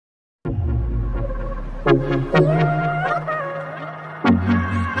Hello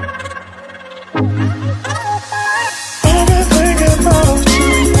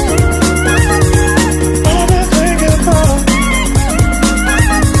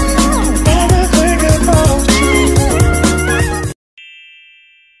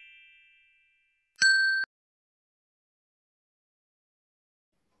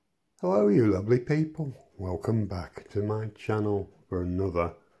you lovely people, welcome back to my channel for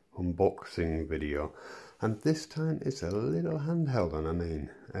another unboxing video, and this time it's a little handheld, and I mean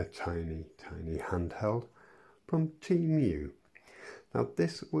a tiny handheld from TEMU. Now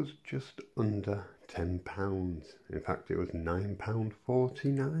this was just under £10, in fact it was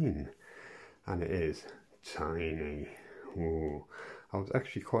 £9.49, and it is tiny. Ooh, I was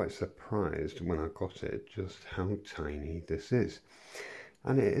actually quite surprised when I got it just how tiny this is.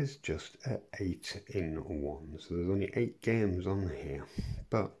 And it is just an 8-in-1, so there's only 8 games on here.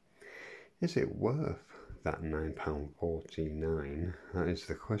 But is it worth that £9.49? That is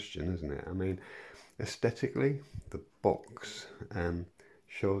the question, isn't it? I mean, aesthetically, the box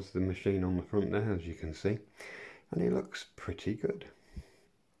shows the machine on the front there, as you can see, and it looks pretty good.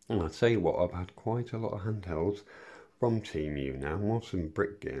 And I'll tell you what, I've had quite a lot of handhelds from TEMU now, more some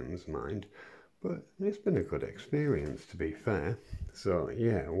brick games, mind. But it's been a good experience, to be fair. So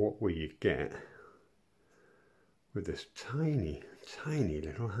yeah, what will you get with this tiny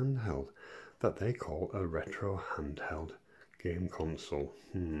little handheld that they call a retro handheld game console?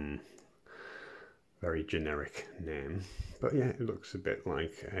 Very generic name, but yeah, it looks a bit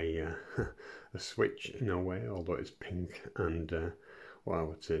like a Switch in a way, although it's pink and well, I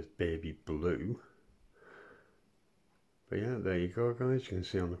would say it's baby blue. But yeah, there you go guys, you can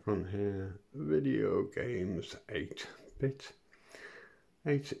see on the front here, video games 8-bit,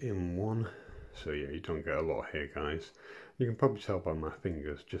 8-in-1, so yeah, you don't get a lot here guys. You can probably tell by my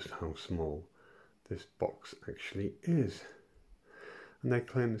fingers just how small this box actually is. And they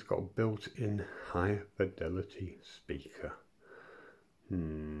claim it's got a built-in high fidelity speaker.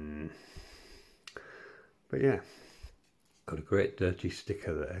 But yeah, got a great dirty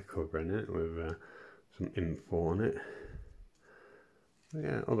sticker there covering it with some info on it. But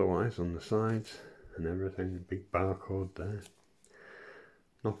yeah, otherwise on the sides and everything, big barcode there.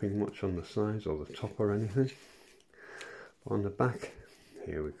 Nothing much on the sides or the top or anything. But on the back,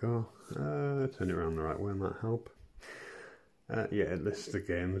 here we go. Turn it around the right way, might help. Yeah, it lists the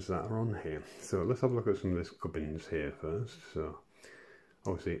games that are on here. So let's have a look at some of this gubbins here first. So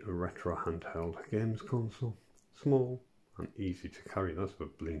obviously a retro handheld games console, small and easy to carry. That's for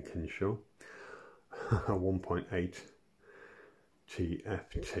blinking show. A 1.8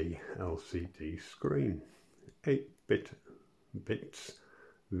 TFT LCD screen, 8-bits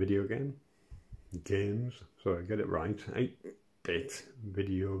video games, so I get it right, 8-bit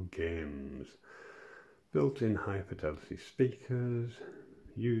video games, built-in high fidelity speakers,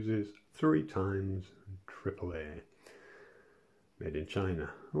 uses 3 times AAA, made in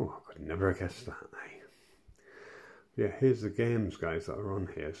China. Oh, I could never have guessed that, eh? Yeah, here's the games guys that are on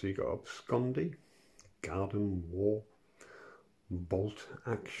here. So you got Abscondy, Garden War, Bolt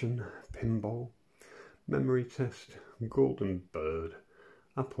Action, Pinball, Memory Test, Golden Bird,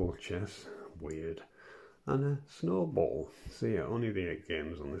 Apple Chess, Weird, and a Snowball. So yeah, only the 8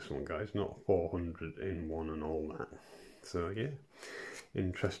 games on this one guys, not 400-in-1 and all that. So yeah,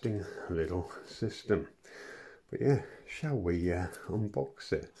 interesting little system. But yeah, shall we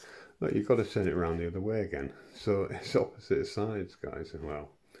unbox it? Look, you've got to turn it around the other way again. So it's opposite sides guys, well,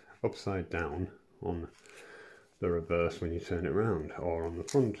 upside down on the reverse when you turn it round, or on the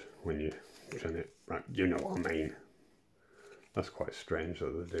front when you turn it right, you know what I mean. That's quite strange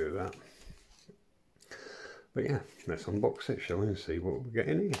that they do that. But yeah, let's unbox it, shall we, and see what we get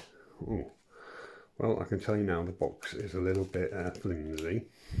in here. Ooh. Well, I can tell you now the box is a little bit flimsy.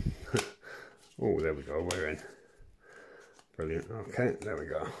 Oh, there we go, we're in. Brilliant, okay, there we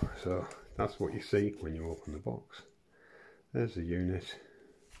go. So that's what you see when you open the box. There's the unit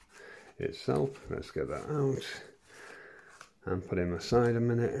itself. Let's get that out and put him aside a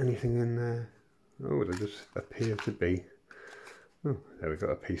minute. Anything in there? Oh, there just appear to be. Oh, there we got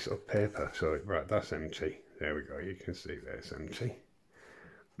a piece of paper. So right, that's empty. There we go, you can see there's empty.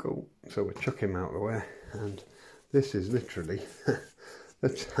 Cool, so we'll chuck him out of the way, and this is literally the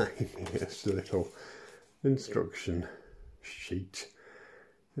tiniest little instruction sheet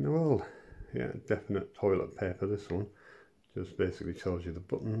in the world. Yeah, definite toilet paper this one. Just basically tells you the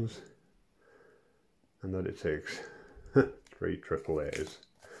buttons and that it takes 3 AAAs,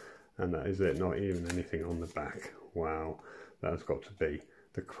 and that is it, not even anything on the back. Wow, that's got to be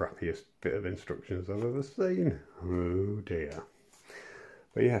the crappiest bit of instructions I've ever seen. Oh dear.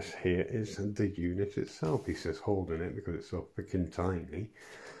 But yes, here is the unit itself. He says holding it because it's so freaking tiny.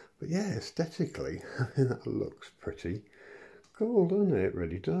 But yeah, aesthetically, I mean, that looks pretty cool, doesn't it? It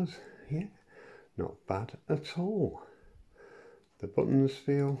really does. Yeah, not bad at all. The buttons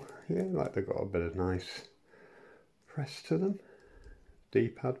feel, yeah, like they've got a bit of nice press to them.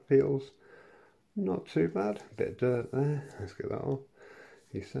 D-pad feels not too bad. A bit of dirt there. Let's get that off.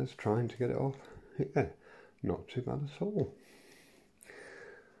 He says trying to get it off. Yeah, not too bad at all.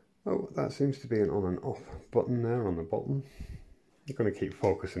 Oh, that seems to be an on and off button there on the bottom. I'm going to keep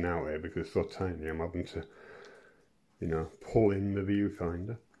focusing out here because it's so tiny I'm having to, you know, pull in the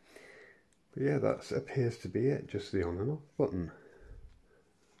viewfinder. But yeah, that appears to be it, just the on and off button.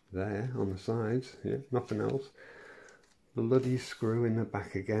 There, on the sides, yeah, nothing else. Bloody screw in the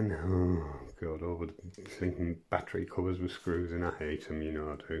back again. Oh god, over thinking battery covers with screws in, I hate them, you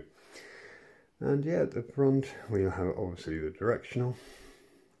know I do. And yeah, at the front we have obviously the directional.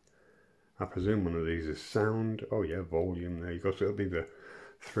 I presume one of these is sound. Oh yeah, volume, there you go. So it'll be the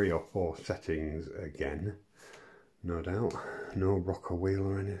 3 or 4 settings again, no doubt. No rocker wheel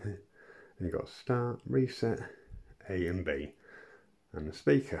or anything. And you've got start, reset, A and B. And the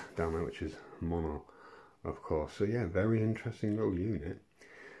speaker down there, which is mono, of course. So yeah, very interesting little unit.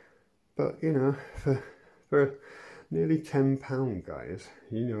 But you know, for nearly £10, guys,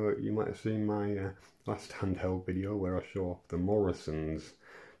 you know, you might have seen my last handheld video where I show off the Morrison's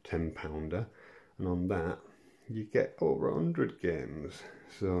 £10-pounder, and on that you get over 100 games,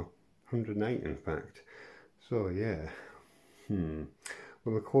 so 108 in fact. So yeah,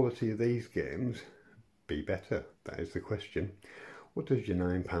 will the quality of these games be better? That is the question. What does your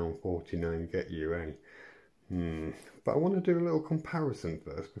 £9.49 get you, eh? But I want to do a little comparison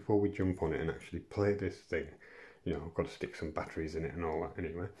first before we jump on it and actually play this thing. You know, I've got to stick some batteries in it and all that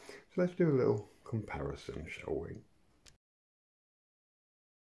anyway. So let's do a little comparison, shall we?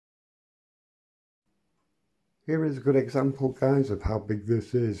 Here is a good example, guys, of how big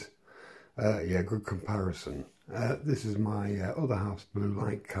this is. Yeah, good comparison. This is my other half's blue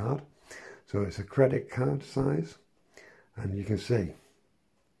light card. So it's a credit card size. And you can see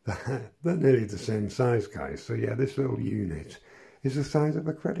they're nearly the same size, guys. So yeah, this little unit is the size of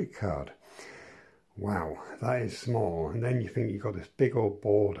a credit card. Wow, that is small. And then you think you've got this big old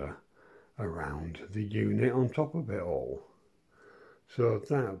border around the unit on top of it all. So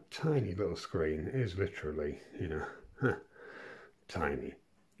that tiny little screen is literally, you know, tiny.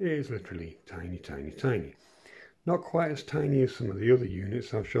 It is literally tiny, tiny, tiny. Not quite as tiny as some of the other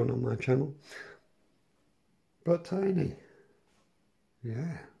units I've shown on my channel, but tiny.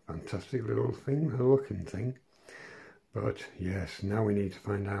 Yeah, fantastic little thing, a looking thing. But yes, now we need to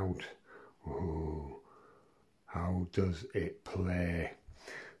find out, how does it play?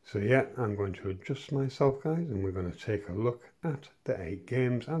 So yeah, I'm going to adjust myself, guys, and we're going to take a look at the 8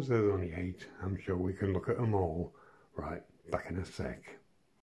 games. As there's only 8, I'm sure we can look at them all. Right, back in a sec.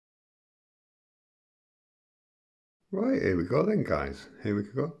 Right, here we go then, guys. Here we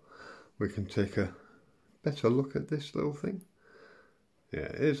go. We can take a better look at this little thing. Yeah,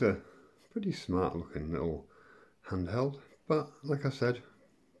 it is a pretty smart looking little handheld, but like I said,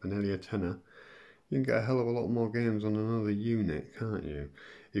 for nearly a tenner, you can get a hell of a lot more games on another unit, can't you?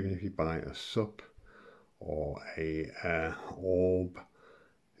 Even if you buy a SUP or a Orb,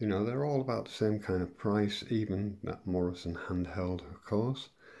 you know, they're all about the same kind of price, even that Morrison handheld, of course.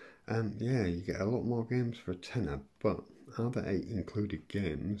 And yeah, you get a lot more games for a tenner, but are the 8 included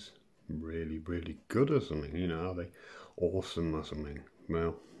games really, really good or something? You know, are they awesome or something?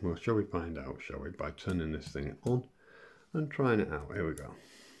 Well, shall we find out, shall we, by turning this thing on and trying it out. Here we go.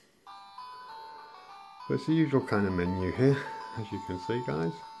 So it's the usual kind of menu here, as you can see,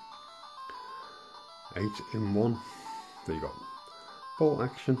 guys. 8 in 1. There you go. Ball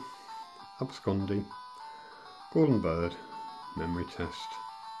action, absconding, golden bird, memory test.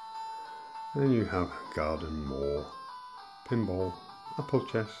 Then you have garden more, pinball, apple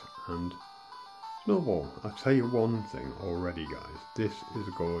chess, and snowball. I'll tell you one thing already, guys. This is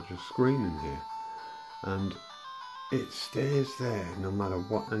a gorgeous screen in here, and it stays there no matter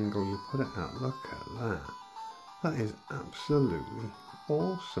what angle you put it at. Look at that. That is absolutely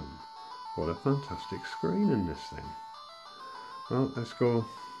awesome. What a fantastic screen in this thing. Well, let's go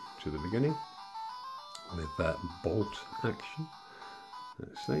to the beginning with that bolt action.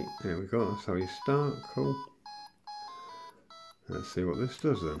 Let's see, here we go, that's how you start, cool. Let's see what this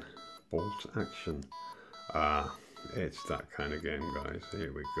does then. Bolt action. Ah, it's that kind of game, guys.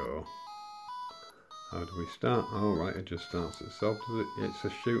 Here we go. How do we start? Oh right, it just starts itself, does it? It's a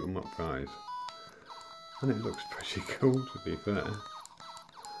shoot 'em up, guys. And it looks pretty cool, to be fair.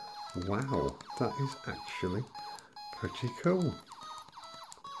 Wow, that is actually pretty cool.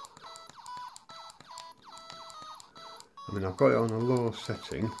 I mean, I've got it on a low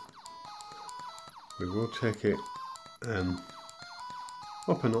setting. We will take it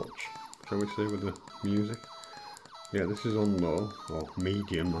up a notch, shall we say, with the music. Yeah, this is on low, or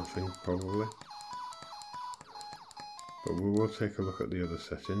medium I think probably. But we will take a look at the other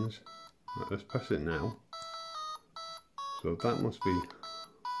settings. Right, let's press it now. So that must be,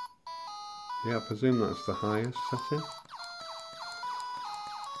 yeah, I presume that's the highest setting.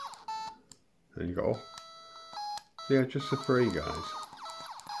 And you got off. So yeah, just the 3 guys.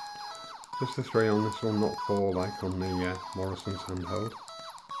 Just the 3 on this one, not 4 like on the Morrison's handheld.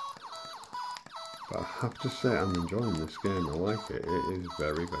 But I have to say I'm enjoying this game, I like it. It is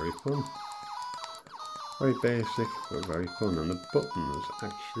very, very fun. Very basic, but very fun. And the buttons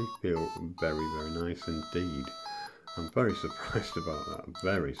actually feel very, very nice indeed. I'm very surprised about that,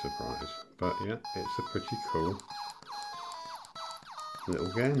 very surprised. But yeah, it's a pretty cool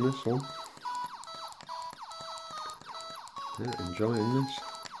little game, this one. Yeah, enjoying this.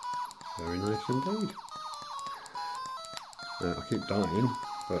 Very nice indeed. I keep dying,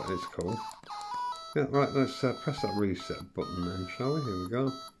 but it's cool. Yeah, right, let's press that reset button then, shall we? Here we go.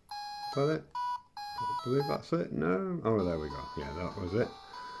 Is that it? I believe that's it. No? Oh, there we go. Yeah, that was it.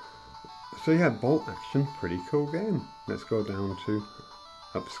 So yeah, bolt action, pretty cool game. Let's go down to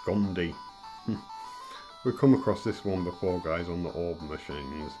Abscondy. We've come across this one before, guys, on the orb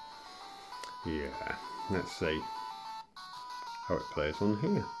machines. Yeah, let's see how it plays on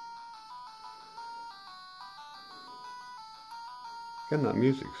here. Again, that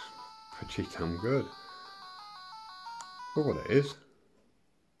music's pretty damn good for what it is.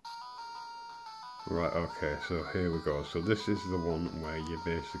 Right, okay, so here we go. So this is the one where you're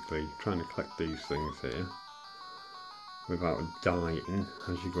basically trying to collect these things here without dying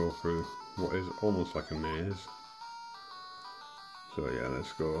as you go through what is almost like a maze. So yeah,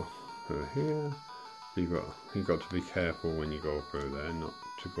 let's go through here. You got to be careful when you go through there, not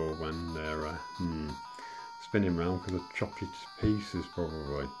to go when they're spinning round, because they'll chop you to pieces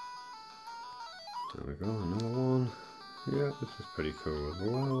probably. There we go, another one. Yeah, this is pretty cool as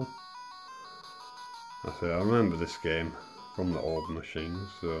well. I remember this game from the orb machines,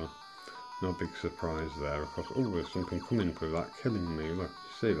 so no big surprise there. Of course, oh, there's something coming through that, killing me. Look,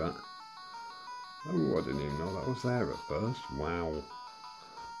 you see that? Oh, I didn't even know that was there at first. Wow.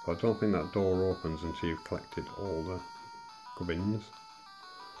 So I don't think that door opens until you've collected all the gubbins.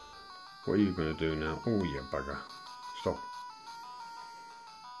 What are you going to do now? Oh, you bugger. Stop.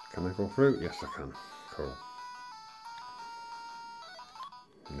 Can I go through? Yes, I can. Cool.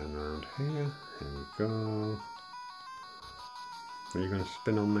 And then around here we go. Are you going to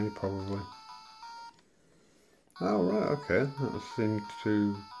spin on me? Probably. Oh, right, okay. That seemed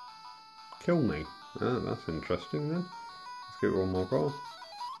to kill me. Ah, that's interesting then. Let's give it one more go.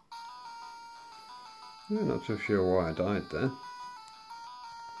 Yeah, not too sure why I died there.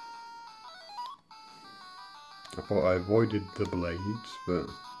 I thought I avoided the blades, but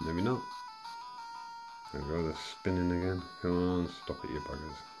maybe not. There we go, they're spinning again. Come on, stop it, you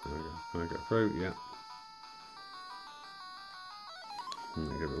buggers. There we go. Can I get through? Yeah.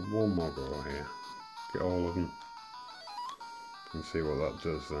 And give it one more go here. Get all of them. And see what that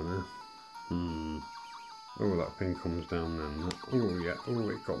does then, eh? Oh, that thing comes down then. Oh, yeah. Oh,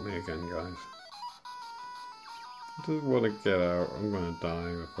 it got me again, guys. I just want to get out. I'm going to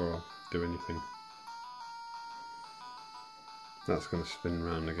die before I do anything. That's going to spin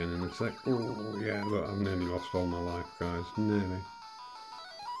round again in a sec. Oh, yeah, look, I've nearly lost all my life, guys. Nearly.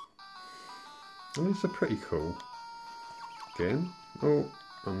 And it's a pretty cool game. Oh,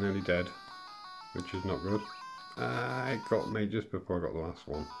 I'm nearly dead, which is not good. It got me just before I got the last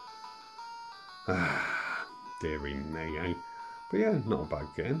one. Dearie me, eh? But yeah, not a bad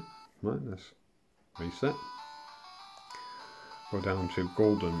game. Right, let's reset. Go down to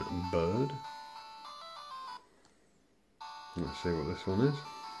Golden Bird. Let's see what this one is.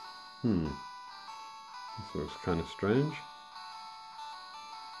 This looks kind of strange.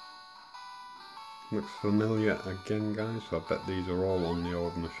 Looks familiar again, guys, so I bet these are all on the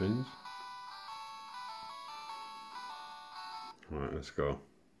orb machines. Right, let's go.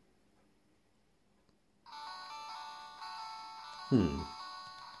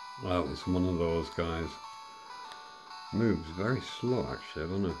 Well, it's one of those guys. Moves very slow, actually. I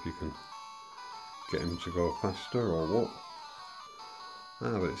don't know if you can get him to go faster or what.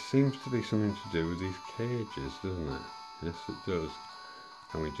 But it seems to be something to do with these cages, doesn't it? Yes, it does.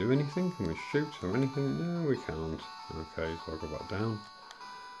 Can we do anything? Can we shoot or anything? No, we can't. Okay, so I'll go back down.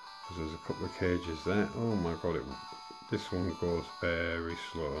 Because there's a couple of cages there. Oh my god, this one goes very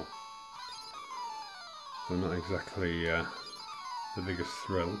slow. So not exactly the biggest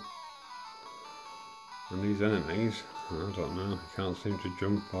thrill. And these enemies, I don't know, can't seem to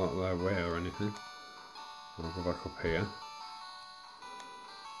jump out of their way or anything. I'll go back up here.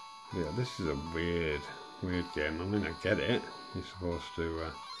 Yeah, this is a weird game. I mean, I get it. You're supposed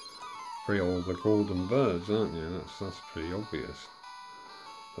to free all the golden birds, aren't you? That's pretty obvious.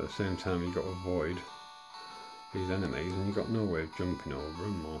 But at the same time, you've got to avoid these enemies, and you've got no way of jumping over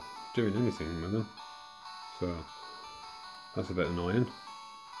them or doing anything with them. So that's a bit annoying.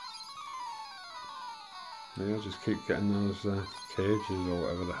 Yeah, just keep getting those cages or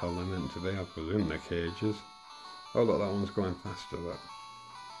whatever the hell they're meant to be. I presume they're cages. Oh look, that one's going faster, look.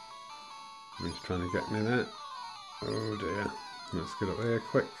 He's trying to get me there. Oh dear. Let's get up here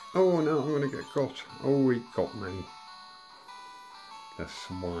quick. Oh no, I'm going to get got. Oh, he got me. The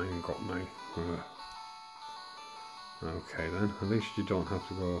swine got me. Ugh. Okay then, at least you don't have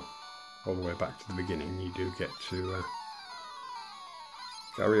to go all the way back to the beginning. You do get to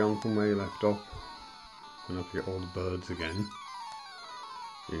carry on from where you left off. And have to get all the birds again.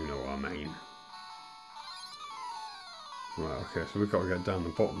 You know what I mean. Right, okay, so we've got to get down the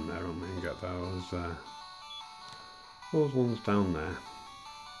bottom there, haven't we, and get those ones down there.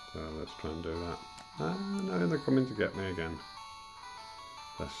 So let's try and do that. Ah, no, they're coming to get me again.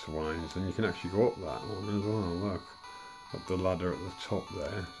 The swines, and you can actually go up that one as well, look. Up the ladder at the top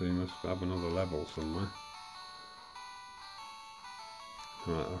there, so you must have another level somewhere.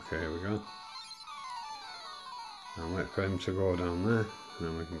 Right, okay, here we go. And wait for him to go down there, and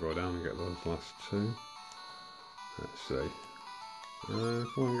then we can go down and get those last two. Let's see. Come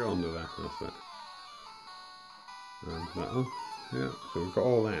on, get under there, that's it. And that one. Yeah, so we've got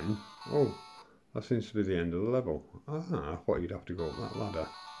all them. Oh, that seems to be the end of the level. Ah, I thought you'd have to go up that ladder.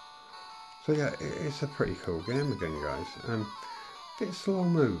 So yeah, it's a pretty cool game again, guys. A bit slow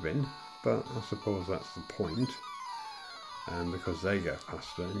moving, but I suppose that's the point. Because they get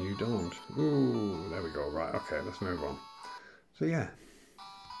faster and you don't. Ooh, there we go. Right, okay, let's move on. So yeah,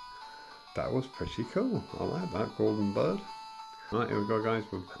 that was pretty cool. I like that golden bird. Right, here we go, guys,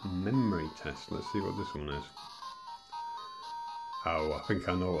 with memory test. Let's see what this one is. Oh, I think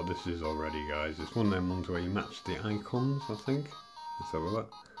I know what this is already, guys. It's one of them ones where you match the icons, I think. Let's have a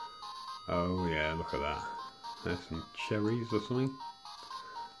look. Oh yeah, look at that. There's some cherries or something.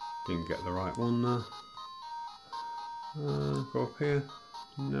 Didn't get the right one there. Go up here.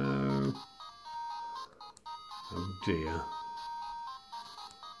 No. Oh dear.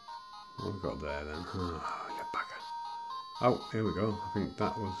 What have we got there then? Oh, you bugger. Oh, here we go. I think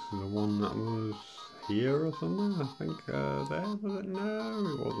that was the one that was here or something. I think there, was it?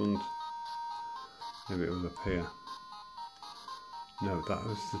 No, it wasn't. Maybe it was up here. No, that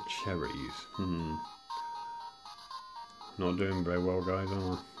was the cherries. Not doing very well, guys,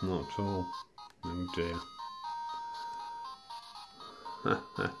 am I? Not at all. Oh dear.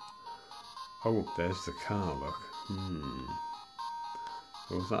 Oh, there's the car, look.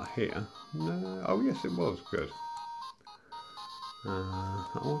 Was that here? No. Oh, yes, it was. Good.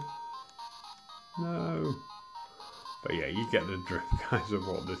 That one? No. But yeah, you get the drift, guys, of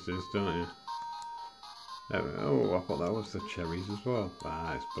what this is, don't you? There we go. Oh, I thought that was the cherries as well.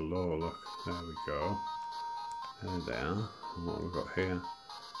 Ah, it's below, look. There we go. There they are. And what have we got here?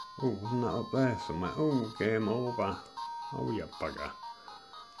 Oh, wasn't that up there somewhere? Oh, game over. Oh, you bugger.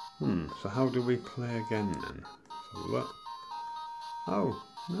 So how do we play again then? So look. Oh,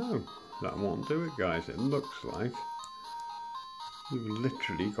 no. That won't do it, guys. It looks like you've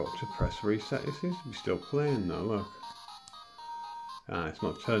literally got to press reset. It seems to be still playing though, look. Ah, it's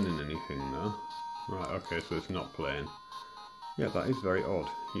not turning anything though. Right, okay, so it's not playing. Yeah, that is very odd.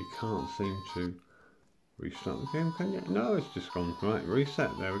 You can't seem to restart the game, can you? No, it's just gone. Right,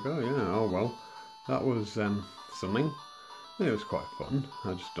 reset. There we go, yeah. Oh, well. That was something. It was quite fun.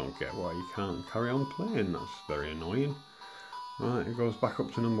 I just don't get why you can't carry on playing. That's very annoying. Right, it goes back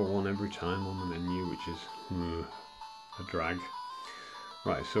up to number 1 every time on the menu, which is a drag.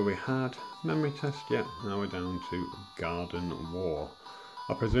 Right, so we had memory test, yeah. Now we're down to garden war.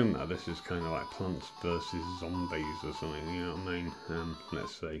 I presume that this is kind of like Plants versus Zombies or something, you know what I mean?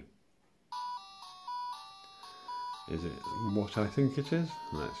 Let's see. Is it what I think it is?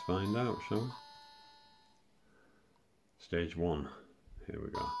 Let's find out, shall we? Stage 1. Here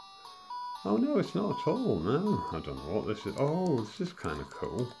we go. Oh no, it's not at all, no. I don't know what this is. Oh, this is kind of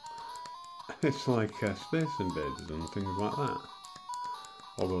cool. It's like Space Invaders and things like that.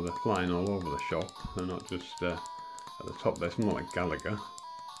 Although they're flying all over the shop. They're not just at the top. They're more like Gallagher.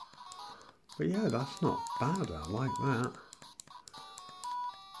 But yeah, that's not bad. I like that.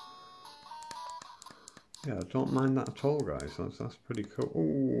 Yeah, I don't mind that at all, guys. That's pretty cool.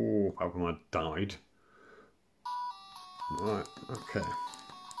 Oh, how come I died? Right, okay.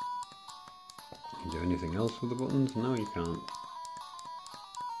 Do anything else with the buttons? No, you can't.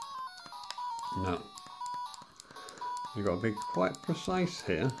 No. You've got to be quite precise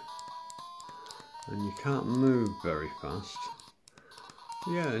here. And you can't move very fast.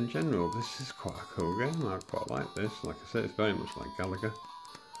 Yeah, in general, this is quite a cool game. I quite like this. Like I said, it's very much like Galaga.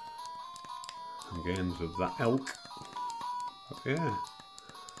 And games of that ilk. But yeah.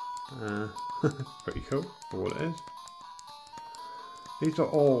 Pretty cool for what it is. These are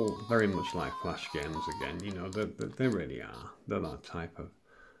all very much like Flash games again. You know, they really are. They're that type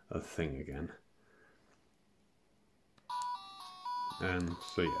of thing again.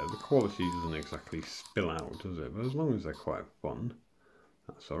 So yeah, the quality doesn't exactly spill out, does it? But as long as they're quite fun,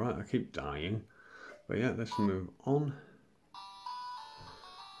 that's alright. I keep dying. But yeah, let's move on.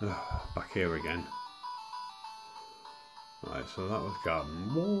 Back here again. Right, so that was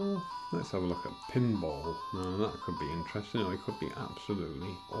garden wall. Let's have a look at pinball. Now that could be interesting, or it could be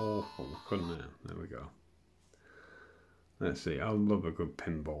absolutely awful, couldn't it? There we go. Let's see, I love a good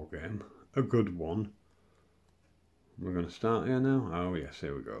pinball game. A good one. We're going to start here now. Oh yes,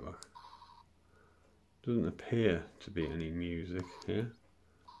 here we go, look. Doesn't appear to be any music here.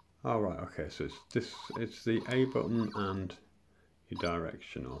 Oh right, okay, so it's the A button and your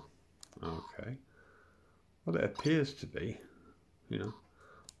directional. Okay. Well, it appears to be, you know,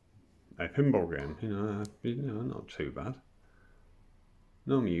 a pinball game, you know, not too bad.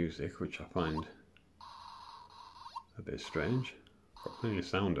 No music, which I find a bit strange. Got plenty of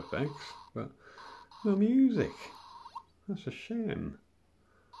sound effects, but no music. That's a shame.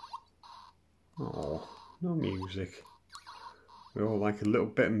 Oh, no music. We all like a little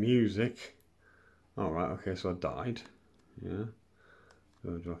bit of music. Alright, okay, so I died. Yeah.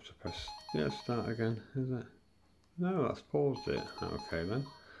 So do I have to press, yeah, start again, is it? No, that's paused it. Okay then.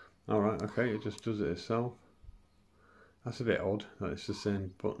 Alright, okay, it just does it itself. That's a bit odd that it's the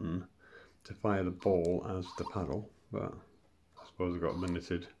same button to fire the ball as the paddle, but I suppose I've got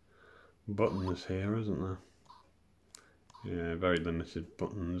limited buttons here, isn't there? Yeah, very limited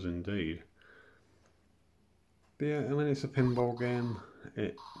buttons indeed. But yeah, I mean, it's a pinball game.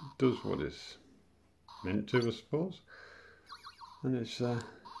 It does what it's meant to, I suppose. And it's, you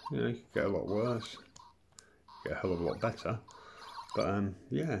know, you could get a lot worse. Get a hell of a lot better. But,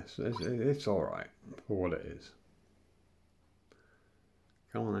 yeah, it's alright for what it is.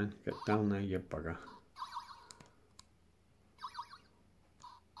 Come on then, get down there, you bugger.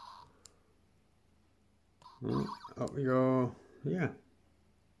 Right, up we go. Yeah.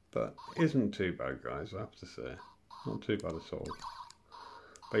 But isn't too bad, guys, I have to say. Not too bad at all.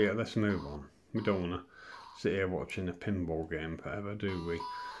 But yeah, let's move on. We don't want to sit here watching a pinball game forever, do we?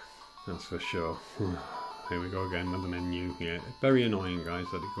 That's for sure. Here we go again, another menu. Yeah, very annoying, guys,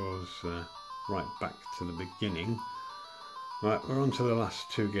 that it goes right back to the beginning. Right, we're on to the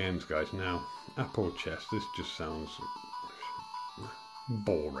last two games, guys. Now, Apple Chess. This just sounds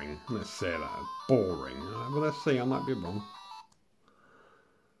boring. Let's say that. Boring. Right, well, let's see. I might be wrong.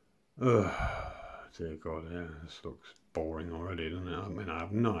 Ugh. Dear God, yeah, this looks boring already, doesn't it? I mean, I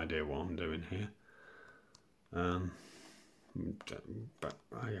have no idea what I'm doing here. But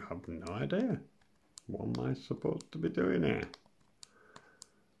I have no idea. What am I supposed to be doing here?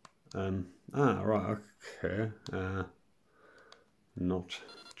 Right, okay. Not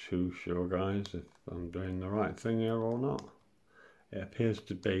too sure, guys, if I'm doing the right thing here or not. It appears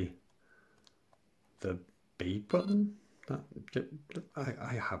to be the B button.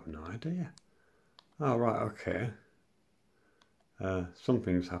 I have no idea. Oh, right, okay.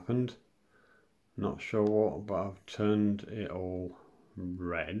 Something's happened. Not sure what, but I've turned it all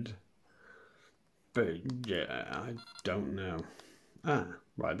red. But yeah, I don't know. Ah,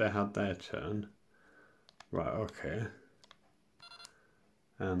 right, they had their turn. Right, okay.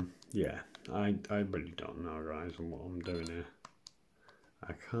 Yeah, I really don't know, guys, on what I'm doing here.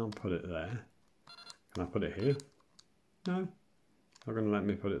 I can't put it there. Can I put it here? No. Not going to let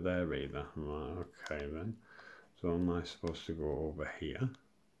me put it there either. Right, okay then. So am I supposed to go over here?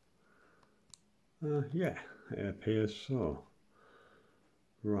 Yeah, it appears so.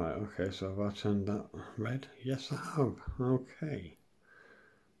 Right, okay, so have I turned that red? Yes, I have. Okay.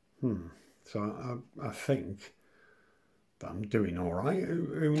 So I think that I'm doing all right.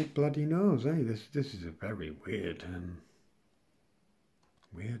 Who bloody knows, eh? This is a very weird,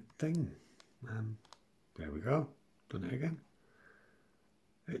 weird thing. There we go. Done it again.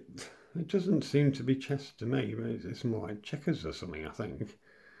 It doesn't seem to be chess to me, but it's more like checkers or something, I think.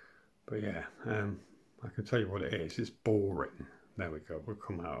 But yeah, I can tell you what it is. It's boring. There we go. We'll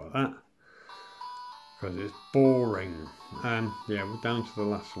come out of that because it's boring. Yeah, we're down to the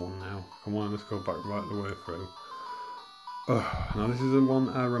last one now. Come on, let's go back right the way through. Oh, now this is the one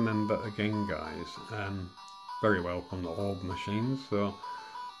I remember again, guys, very well from the orb machines. So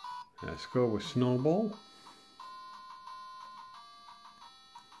let's go with Snowball.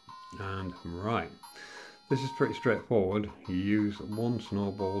 And right, this is pretty straightforward. You use one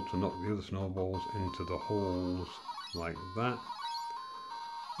snowball to knock the other snowballs into the holes like that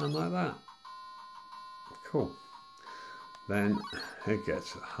and like that. Cool. Then it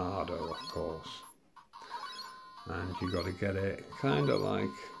gets harder, of course, and you got to get it kind of like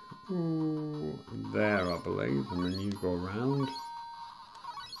there, I believe, and then you go around.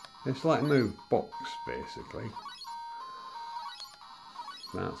 It's like move box, basically.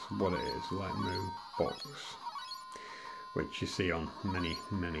 That's what it is, like move box, which you see on many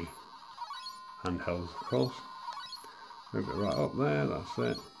handhelds, of course. Move it right up there, that's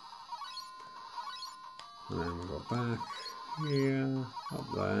it. And then we go back here, up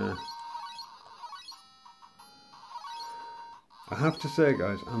there. I have to say,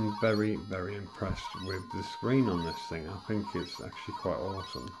 guys, I'm very impressed with the screen on this thing. I think it's actually quite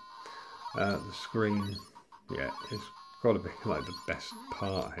awesome. The screen, yeah, it's got to be like the best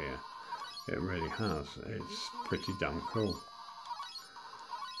part here. It really has. It's pretty damn cool.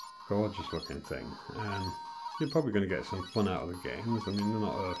 Gorgeous looking thing. You're probably going to get some fun out of the games. I mean, they're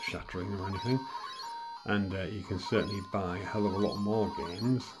not earth-shattering or anything. And you can certainly buy a hell of a lot more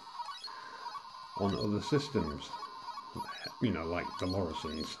games on other systems. You know, like the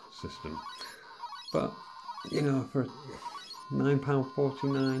Morrison's system. But, you know, for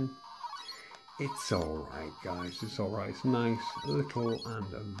 £9.49, it's alright, guys. It's alright. It's nice, little, and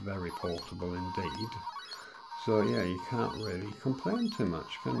very portable indeed. So, yeah, you can't really complain too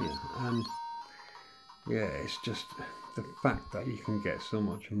much, can you? Yeah, it's just the fact that you can get so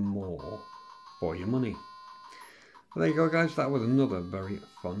much more for your money. Well, there you go, guys. That was another very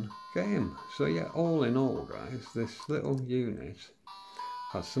fun game. So yeah, all in all, guys, this little unit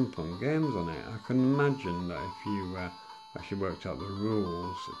has some fun games on it. I can imagine that if you actually worked out the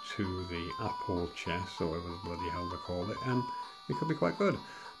rules to the Apple chess, or whatever the bloody hell they call it, it could be quite good.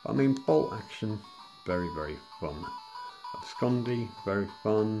 But I mean, bolt action, very fun. Scondy, very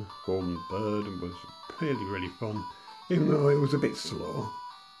fun. Golden Bird was really fun, even though it was a bit slow.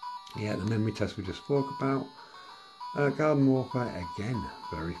 Yeah, the memory test we just spoke about. Garden Warfare, again,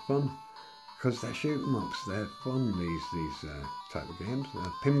 very fun, because they're shoot 'em ups, they're fun, these type of games.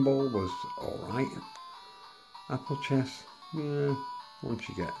 Pinball was alright. Apple chess, yeah, once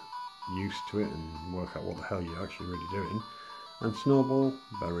you get used to it and work out what the hell you're actually really doing. And Snowball,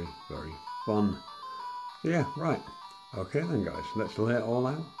 very fun. Yeah, right. Okay then, guys, let's lay it all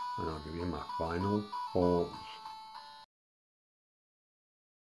out, and I'll give you my final thoughts.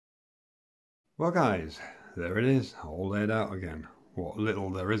 Well, guys, there it is, all laid out again. What little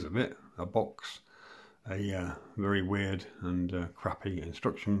there is of it, a box, a very weird and crappy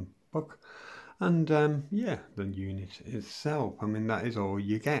instruction book, and yeah, the unit itself. I mean, that is all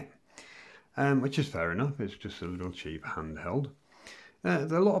you get, which is fair enough. It's just a little cheap handheld.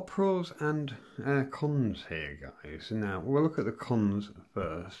 There are a lot of pros and cons here, guys. Now, we'll look at the cons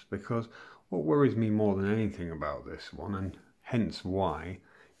first, because what worries me more than anything about this one, and hence why,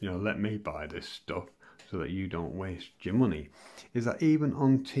 you know, let me buy this stuff so that you don't waste your money, is that even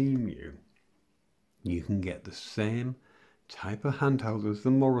on TEMU, you can get the same type of handheld as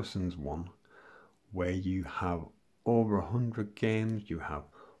the Morrison's one, where you have over 100 games, you have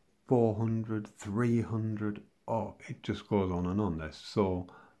 400, 300, oh, it just goes on and on. There's so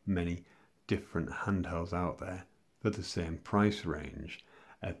many different handhelds out there for the same price range,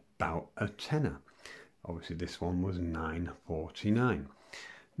 about a tenner. Obviously this one was $9.49.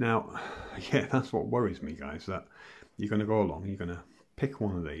 Now, yeah, that's what worries me, guys, that you're going to go along, you're going to pick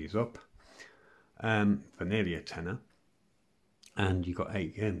one of these up for nearly a tenner, and you've got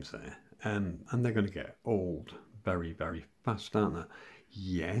 8 games there, and they're going to get old very fast, aren't they?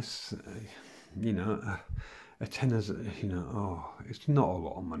 Yes, you know, a tenner's, you know, oh, it's not a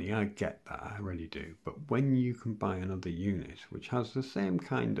lot of money, I get that, I really do, but when you can buy another unit which has the same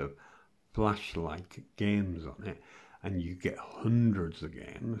kind of flash-like games on it, and you get hundreds of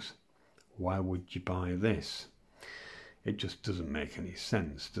games, why would you buy this? It just doesn't make any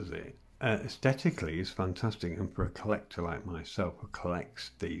sense, does it? Aesthetically, it's fantastic, and for a collector like myself who collects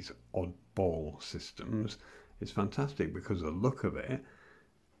these oddball systems, it's fantastic because the look of it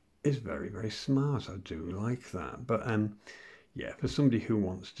is very smart. I do like that. But yeah, for somebody who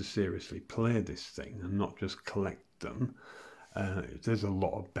wants to seriously play this thing and not just collect them, there's a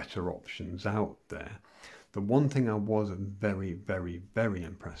lot of better options out there. The one thing I was very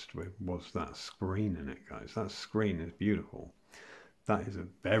impressed with was that screen in it, guys. That screen is beautiful. That is a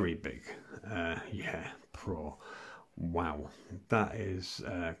very big, yeah, pro. Wow, that is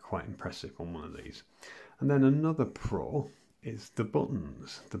quite impressive on one of these. And then another pro is the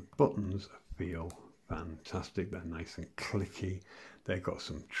buttons. The buttons feel fantastic. They're nice and clicky. They've got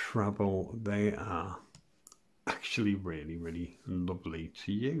some treble. They are actually really, really lovely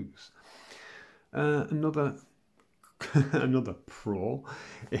to use. Another another pro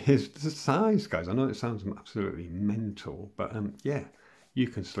is the size, guys. I know it sounds absolutely mental, but yeah, you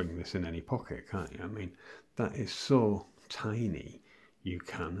can sling this in any pocket, can't you? I mean, that is so tiny, you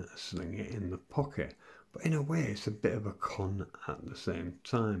can sling it in the pocket. But in a way, it's a bit of a con at the same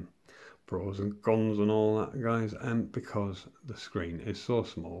time. Pros and cons and all that, guys, and because the screen is so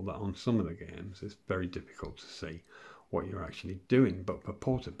small that on some of the games it's very difficult to see what you're actually doing. But for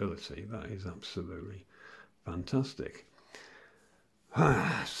portability, that is absolutely fantastic.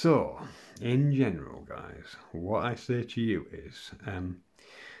 So, in general, guys, what I say to you is, and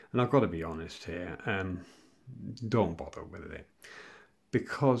I've got to be honest here, don't bother with it,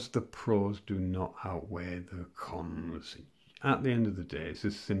 because the pros do not outweigh the cons. At the end of the day, it's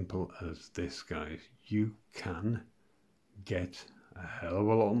as simple as this, guys. You can get a hell of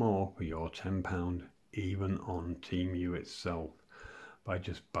a lot more for your £10, even on TEMU itself, by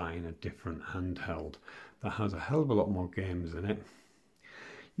just buying a different handheld that has a hell of a lot more games in it.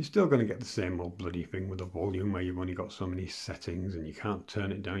 You're still going to get the same old bloody thing with the volume, where you've only got so many settings and you can't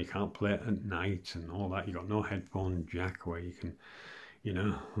turn it down, you can't play it at night and all that. You've got no headphone jack where you can, you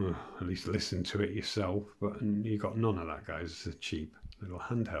know, at least listen to it yourself, but you've got none of that, guys. It's a cheap little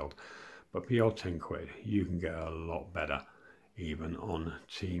handheld. But for your 10 quid, you can get a lot better, even on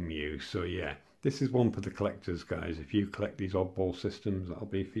TEMU. So yeah, this is one for the collectors, guys. If you collect these oddball systems, that'll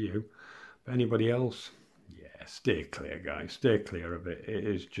be for you. But anybody else, yeah, stay clear, guys. Stay clear of it. It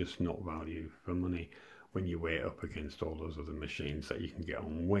is just not value for money when you weigh it up against all those other machines that you can get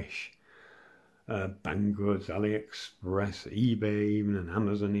on Wish, Banggood, AliExpress, eBay even, and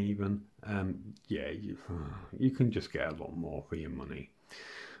Amazon even. Yeah, you can just get a lot more for your money.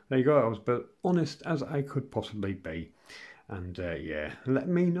 There you go. I was about honest as I could possibly be. And yeah, let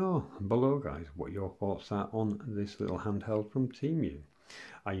me know below, guys, what your thoughts are on this little handheld from TEMU.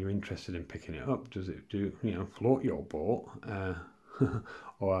 Are you interested in picking it up? Does it float your boat?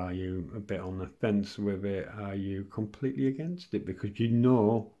 Or are you a bit on the fence with it? Are you completely against it because you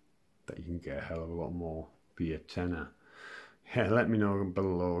know that you can get a hell of a lot more for your tenner? Yeah, let me know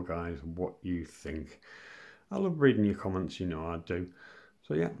below, guys, what you think. I love reading your comments, you know I do.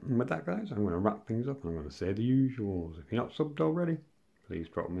 So yeah, and with that, guys, I'm going to wrap things up. I'm going to say the usuals. If you're not subbed already, please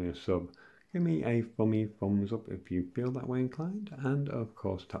drop me a sub. Give me a thumbs up if you feel that way inclined. And of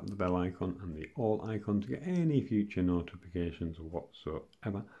course, tap the bell icon and the all icon to get any future notifications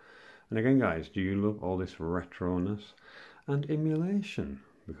whatsoever. And again, guys, do you love all this retroness and emulation?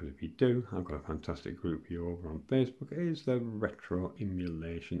 Because if you do, I've got a fantastic group for you over on Facebook. It is the Retro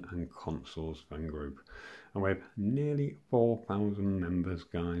Emulation and Consoles fan group. And we have nearly 4,000 members,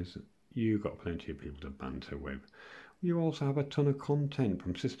 guys. You've got plenty of people to banter with. You also have a ton of content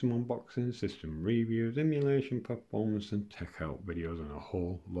from system unboxing, system reviews, emulation performance and tech out videos and a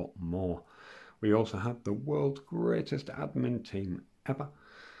whole lot more. We also have the world's greatest admin team ever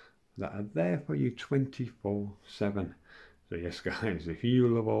that are there for you 24/7. So yes, guys, if you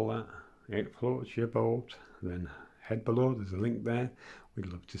love all that, it floats your boat, then head below, there's a link there. We'd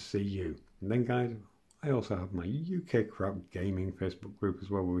love to see you. And then, guys, I also have my UK Crap Gaming Facebook group as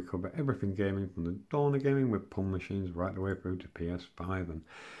well, where we cover everything gaming from the dawn of gaming with pun machines right the way through to PS5 and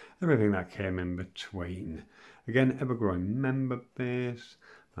everything that came in between. Again, ever-growing member base,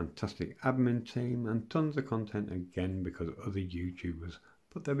 fantastic admin team, and tons of content again because other YouTubers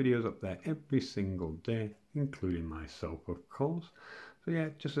put their videos up there every single day, including myself, of course. So yeah,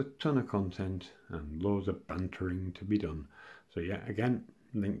 just a ton of content and loads of bantering to be done. So yeah, again,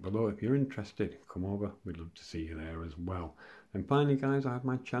 link below if you're interested. Come over, we'd love to see you there as well. And finally, guys, I have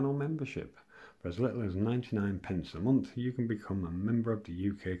my channel membership. For as little as 99p a month, you can become a member of the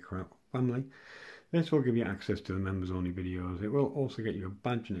UK Crap family. This will give you access to the members only videos. It will also get you a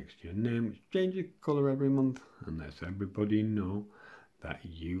badge next to your name, which changes colour every month and lets everybody know that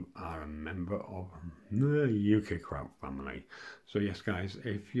you are a member of the UK Crap family. So yes, guys,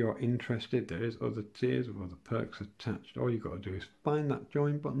 if you're interested, there is other tiers with other perks attached. All you've got to do is find that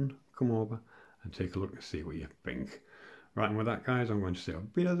join button, come over and take a look and see what you think. Right, and with that, guys, I'm going to say auf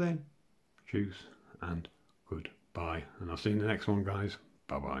Wiedersehen, tschüss and goodbye. And I'll see you in the next one, guys.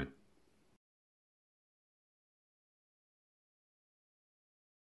 Bye-bye.